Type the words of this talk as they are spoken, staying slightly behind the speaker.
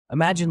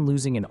Imagine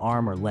losing an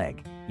arm or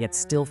leg, yet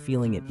still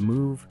feeling it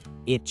move,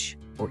 itch,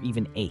 or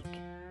even ache.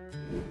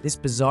 This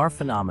bizarre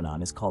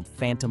phenomenon is called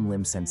phantom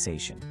limb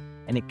sensation,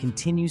 and it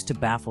continues to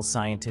baffle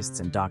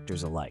scientists and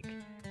doctors alike.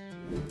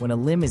 When a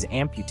limb is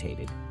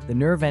amputated, the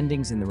nerve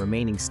endings in the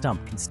remaining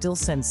stump can still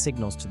send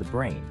signals to the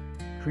brain,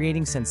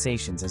 creating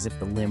sensations as if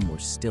the limb were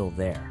still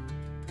there.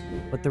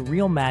 But the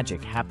real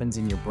magic happens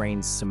in your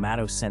brain's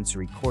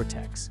somatosensory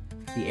cortex,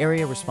 the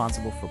area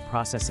responsible for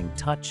processing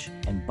touch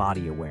and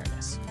body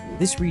awareness.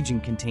 This region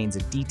contains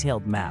a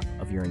detailed map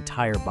of your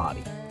entire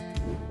body.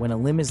 When a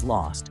limb is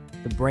lost,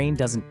 the brain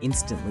doesn't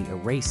instantly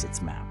erase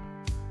its map.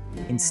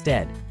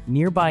 Instead,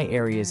 nearby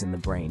areas in the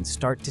brain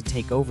start to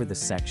take over the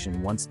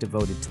section once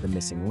devoted to the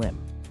missing limb.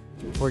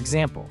 For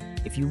example,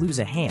 if you lose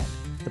a hand,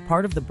 the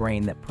part of the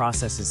brain that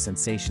processes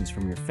sensations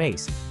from your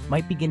face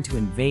might begin to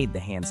invade the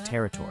hand's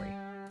territory.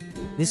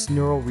 This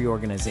neural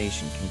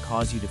reorganization can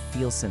cause you to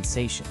feel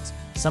sensations,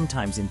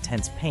 sometimes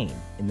intense pain,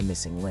 in the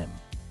missing limb.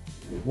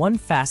 One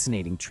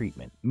fascinating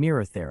treatment,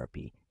 mirror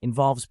therapy,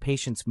 involves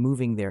patients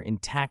moving their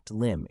intact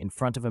limb in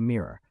front of a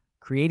mirror,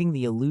 creating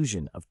the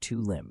illusion of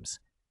two limbs.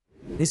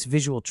 This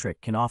visual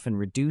trick can often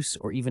reduce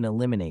or even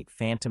eliminate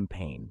phantom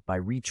pain by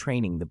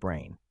retraining the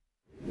brain.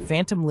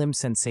 Phantom limb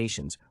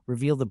sensations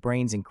reveal the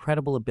brain's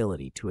incredible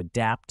ability to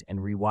adapt and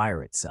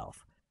rewire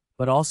itself,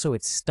 but also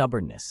its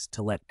stubbornness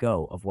to let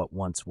go of what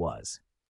once was.